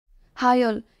Hi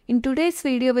all, in today's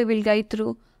video we will guide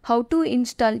through how to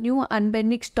install new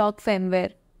Anbernic Stock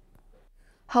Firmware.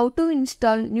 How to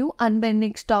install new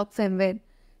Anbernic Stock Firmware.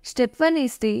 Step 1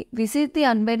 is to visit the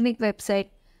Anbernic website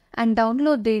and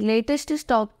download the latest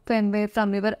stock firmware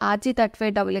from your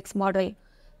RG35XX model.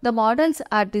 The models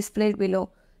are displayed below.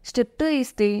 Step 2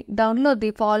 is to download the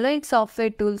following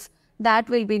software tools that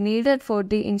will be needed for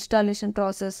the installation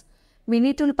process: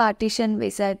 Minitool Partition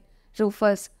Wizard,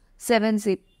 Rufus,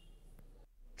 7-zip.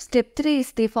 Step 3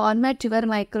 is to format your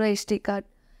microSD card.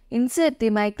 Insert the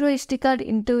microSD card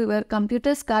into your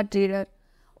computer's card reader.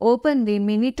 Open the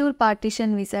Minitool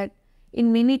Partition Wizard.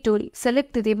 In Minitool,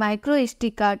 select the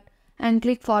microSD card and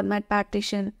click Format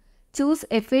Partition. Choose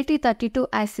FAT32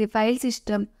 as the file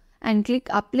system and click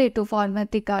Apply to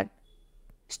format the card.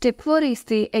 Step 4 is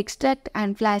to extract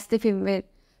and flash the firmware.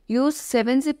 Use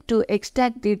 7-zip to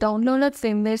extract the downloaded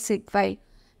firmware zip file,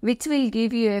 which will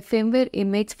give you a firmware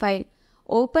image file.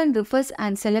 Open Rufus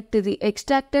and select the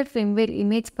extracted firmware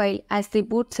image file as the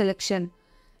boot selection.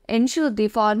 Ensure the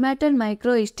formatted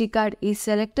microSD card is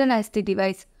selected as the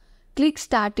device. Click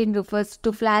Start in Rufus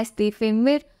to flash the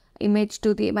firmware image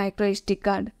to the microSD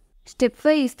card. Step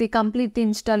 5 is to complete the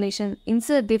installation.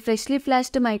 Insert the freshly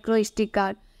flashed microSD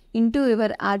card into your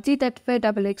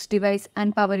RG35XX device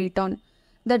and power it on.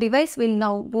 The device will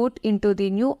now boot into the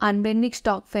new Anbernic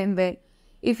stock firmware.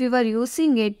 If you are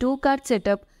using a 2-card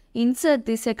setup, insert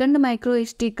the second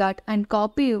microSD card and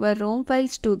copy your ROM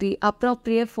files to the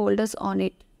appropriate folders on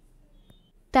it.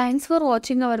 Thanks for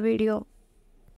watching our video.